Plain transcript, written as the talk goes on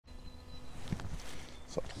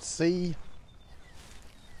See.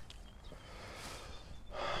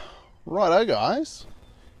 Righto guys,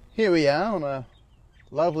 here we are on a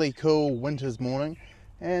lovely cool winter's morning,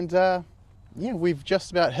 and yeah, we've just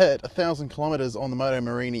about hit 1,000 kilometers on the Moto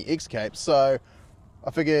Morini X-Cape, so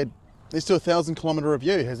I figured let's do a 1,000 kilometer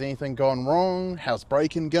review. Has anything gone wrong? How's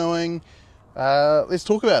braking going? Let's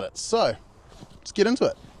talk about it. So let's get into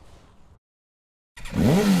it.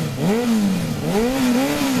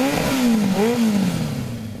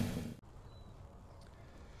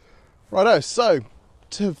 Righto, so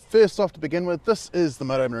first off to begin with, this is the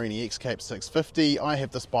Moto Morini X-Cape 650. I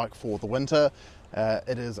have this bike for the winter.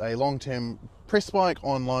 It is a long-term press bike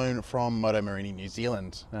on loan from Moto Morini New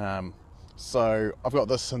Zealand. So I've got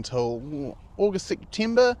this until August,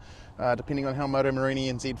 September, depending on how Moto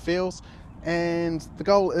Morini NZ feels. And the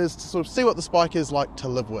goal is to sort of see what this bike is like to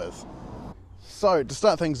live with. So to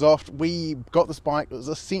start things off, we got this bike, it was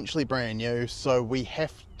essentially brand new, so we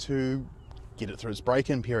have to get it through its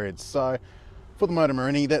break-in period. So for the Moto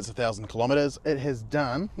Morini, that's 1,000 kilometers. It has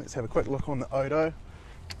done, let's have a quick look on the Odo.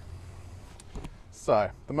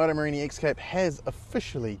 So the Moto Morini X-Cape has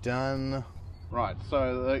officially done, right,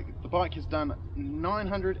 so the bike has done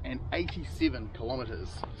 987 kilometers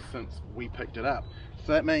since we picked it up.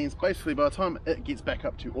 So that means basically by the time it gets back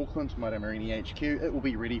up to Auckland to Moto Morini HQ, it will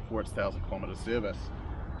be ready for its 1,000 kilometer service.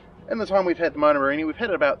 In the time we've had the Moto Morini, we've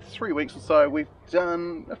had it about 3 weeks or so. We've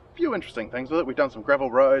done a few interesting things with it. We've done some gravel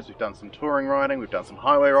roads, we've done some touring riding, we've done some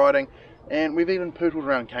highway riding, and we've even poodled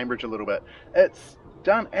around Cambridge a little bit. It's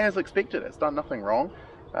done as expected, it's done nothing wrong.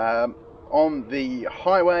 On the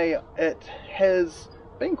highway, it has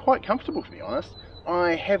been quite comfortable, to be honest.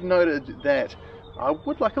 I have noted that I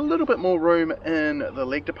would like a little bit more room in the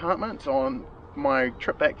leg department. On my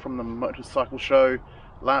trip back from the motorcycle show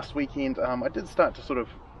last weekend, I did start to sort of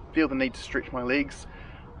feel the need to stretch my legs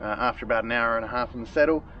after about an hour and a half in the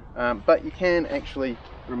saddle, but you can actually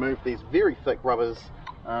remove these very thick rubbers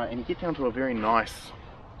and you get down to a very nice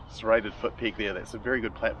serrated foot peg there. That's a very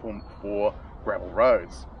good platform for gravel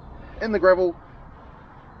roads. In the gravel,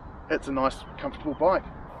 it's a nice comfortable bike.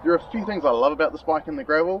 There are a few things I love about this bike in the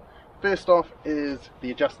gravel. First off is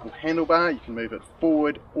the adjustable handlebar. You can move it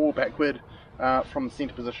forward or backward from the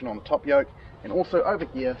center position on the top yoke, and also over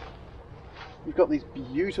here you've got these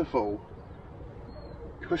beautiful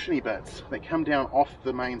cushiony bits that come down off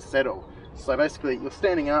the main saddle. So basically you're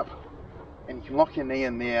standing up and you can lock your knee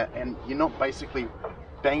in there and you're not basically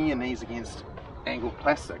banging your knees against angled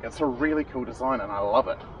plastic. It's a really cool design and I love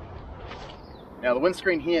it. Now the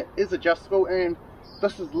windscreen here is adjustable, and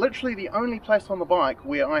this is literally the only place on the bike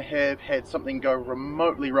where I have had something go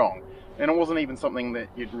remotely wrong. And it wasn't even something that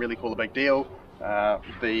you'd really call a big deal.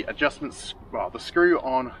 The adjustments, well, the screw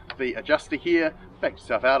on the adjuster here backed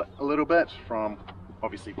itself out a little bit from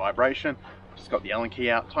obviously vibration. Just got the Allen key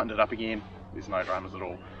out, tightened it up again. There's no dramas at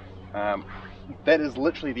all. That is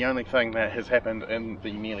literally the only thing that has happened in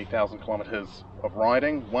the nearly 1,000 kilometers of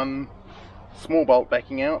riding. One small bolt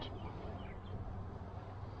backing out.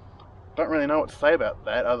 Don't really know what to say about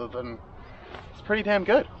that other than it's pretty damn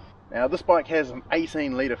good. Now this bike has an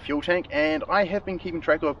 18 litre fuel tank, and I have been keeping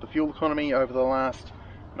track of the fuel economy over the last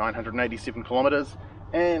 987 kilometres,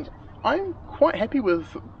 and I'm quite happy with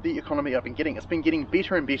the economy I've been getting. It's been getting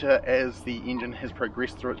better and better as the engine has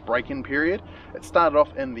progressed through its break-in period. It started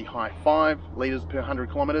off in the high 5 litres per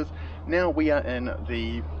 100 kilometres. Now we are in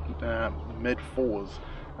the mid 4s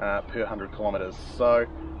per 100 kilometres. So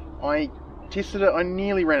I tested it, I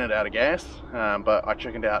nearly ran it out of gas, but I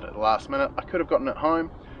chickened out at the last minute. I could have gotten it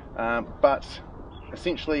home, but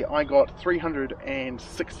essentially I got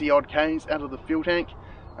 360 odd Ks out of the fuel tank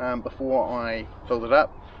before I filled it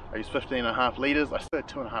up. I used 15.5 litres, I still had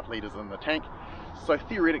 2.5 litres in the tank, so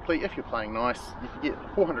theoretically if you're playing nice you can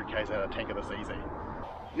get 400 Ks out of a tank of this easy.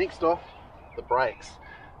 Next off, the brakes.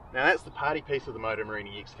 Now that's the party piece of the Moto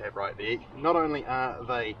Morini X-Cape right there. Not only are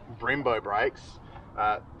they Brembo brakes,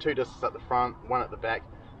 2 discs at the front, 1 at the back,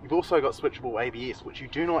 you've also got switchable ABS, which you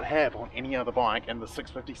do not have on any other bike in the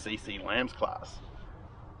 650cc Lambs class.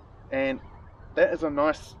 And that is a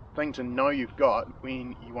nice thing to know you've got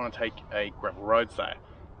when you want to take a gravel road, say.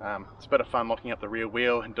 It's a bit of fun locking up the rear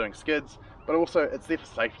wheel and doing skids, but also it's there for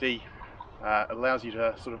safety. It allows you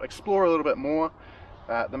to sort of explore a little bit more.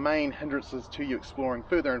 The main hindrances to you exploring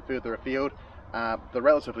further and further afield, the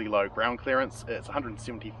relatively low ground clearance. It's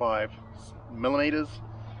 175 millimeters,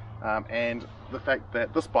 and the fact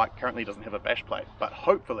that this bike currently doesn't have a bash plate, but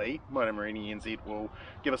hopefully Moto Morini NZ will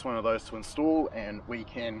give us one of those to install and we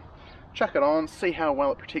can chuck it on, see how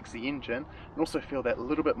well it protects the engine, and also feel that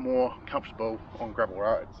little bit more comfortable on gravel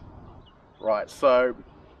roads. Right, so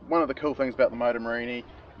one of the cool things about the Moto Morini,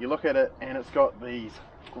 you look at it and it's got these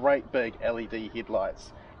great big LED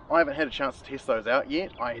headlights. I haven't had a chance to test those out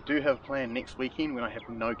yet. I do have a plan next weekend when I have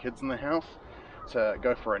no kids in the house to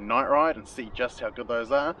go for a night ride and see just how good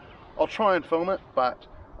those are. I'll try and film it, but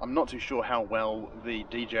I'm not too sure how well the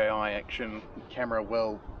DJI action camera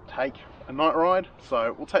will take a night ride,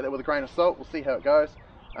 so we'll take that with a grain of salt. We'll see how it goes,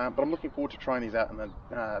 but I'm looking forward to trying these out in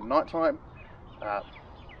the night time.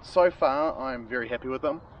 So far I'm very happy with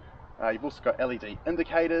them. You've also got LED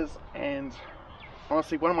indicators, and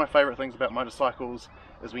honestly one of my favourite things about motorcycles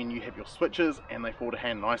is when you have your switches and they fall to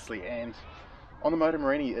hand nicely, and on the Moto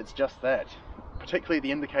Morini it's just that. Particularly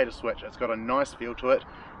the indicator switch, it's got a nice feel to it.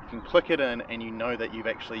 You can click it in and you know that you've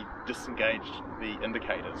actually disengaged the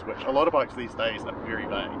indicators, which a lot of bikes these days are very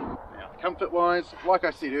vague. Now comfort wise, like I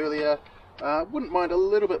said earlier, wouldn't mind a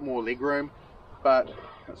little bit more leg room, but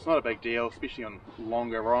it's not a big deal, especially on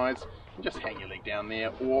longer rides. You can just hang your leg down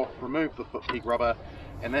there or remove the foot peg rubber,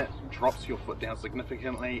 and that drops your foot down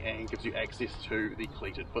significantly and gives you access to the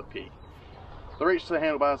cleated foot peg. The reach to the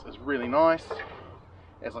handlebars is really nice.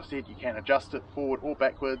 As I said, you can adjust it forward or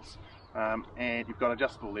backwards, and you've got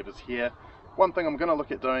adjustable levers here. One thing I'm going to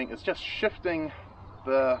look at doing is just shifting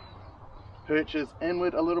the perches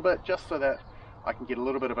inward a little bit, just so that I can get a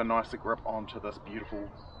little bit of a nicer grip onto this beautiful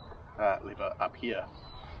lever up here.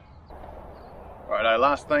 Righto,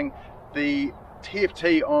 last thing, the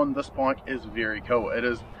TFT on this bike is very cool. It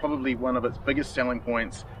is probably one of its biggest selling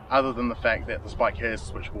points, other than the fact that this bike has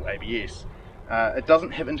switchable ABS. It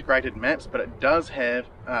doesn't have integrated maps, but it does have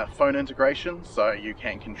phone integration, so you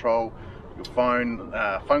can control your phone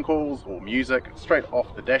calls or music straight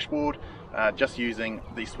off the dashboard, just using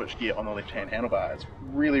the switchgear on the left-hand handlebar. It's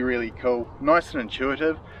really cool, nice and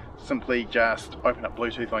intuitive. Simply just open up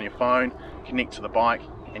Bluetooth on your phone, connect to the bike,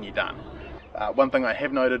 and you're done. One thing I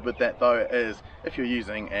have noted with that though is if you're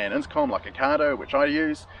using an intercom like a Cardo, which I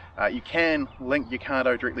use, you can link your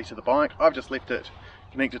Cardo directly to the bike. I've just left it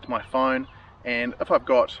connected to my phone, and if I've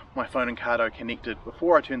got my phone and Cardo connected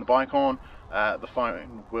before I turn the bike on, the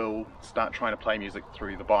phone will start trying to play music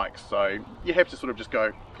through the bike. So you have to sort of just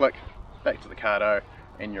go click, back to the Cardo,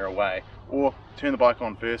 and you're away. Or turn the bike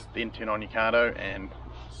on first, then turn on your Cardo, and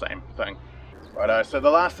same thing. Righto, so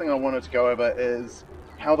the last thing I wanted to go over is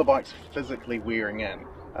how the bike's physically wearing in.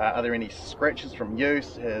 Are there any scratches from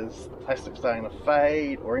use? Is the plastic starting to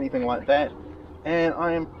fade or anything like that? And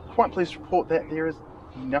I am quite pleased to report that there is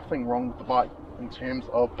nothing wrong with the bike in terms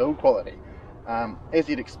of build quality. As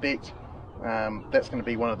you'd expect, that's going to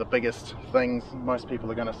be one of the biggest things most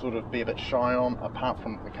people are going to sort of be a bit shy on, apart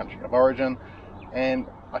from the country of origin. And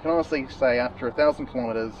I can honestly say, after 1,000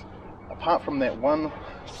 kilometers, apart from that one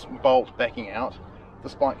bolt backing out,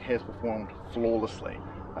 this bike has performed flawlessly.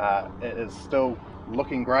 It is still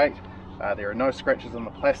looking great. There are no scratches in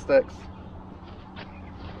the plastics.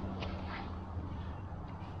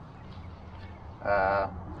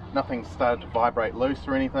 Nothing started to vibrate loose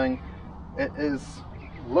or anything. It is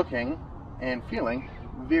looking and feeling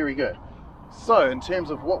very good. So in terms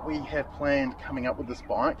of what we have planned coming up with this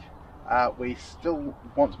bike, we still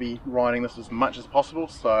want to be riding this as much as possible,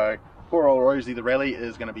 so poor old Rosie the Rally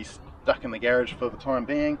is going to be stuck in the garage for the time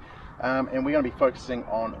being, and we're going to be focusing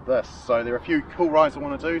on this. So there are a few cool rides I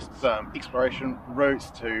want to do, some exploration routes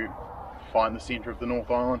to find the centre of the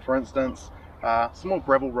North Island for instance, some more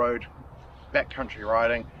gravel road backcountry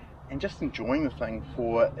riding, and just enjoying the thing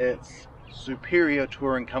for its superior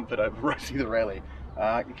touring comfort over Rosie the Rally.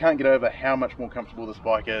 You can't get over how much more comfortable this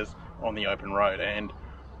bike is on the open road, and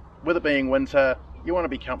with it being winter, you want to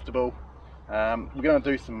be comfortable. We're going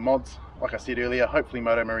to do some mods, like I said earlier. Hopefully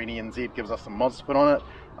Moto Morini NZ gives us some mods to put on it.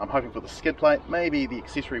 I'm hoping for the skid plate, maybe the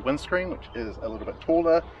accessory windscreen, which is a little bit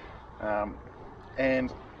taller,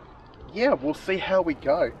 and yeah, we'll see how we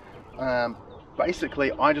go.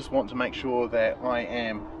 Basically, I just want to make sure that I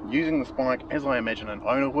am using this bike as I imagine an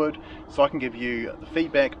owner would, so I can give you the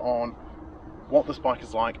feedback on what this bike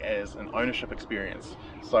is like as an ownership experience.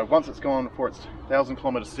 So once it's gone for its 1,000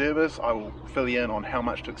 kilometer service, I will fill you in on how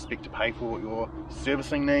much to expect to pay for your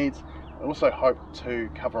servicing needs. I also hope to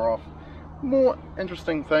cover off more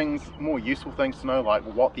interesting things, more useful things to know, like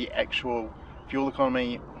what the actual fuel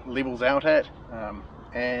economy levels out at,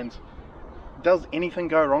 and does anything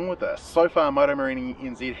go wrong with this? So far Moto Morini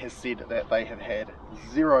NZ has said that they have had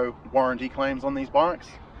 0 warranty claims on these bikes.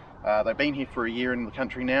 They've been here for a year in the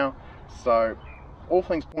country now, so all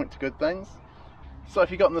things point to good things. So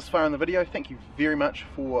if you've gotten this far in the video, thank you very much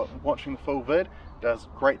for watching the full vid. It does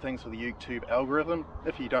great things for the YouTube algorithm.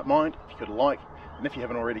 If you don't mind, if you could like, and if you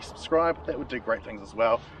haven't already subscribed, that would do great things as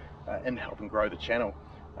well in helping grow the channel.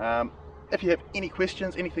 If you have any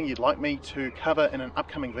questions, anything you'd like me to cover in an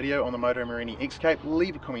upcoming video on the Moto Morini X-Cape,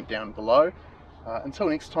 leave a comment down below. Until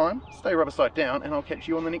next time, stay rubber side down, and I'll catch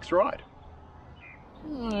you on the next ride.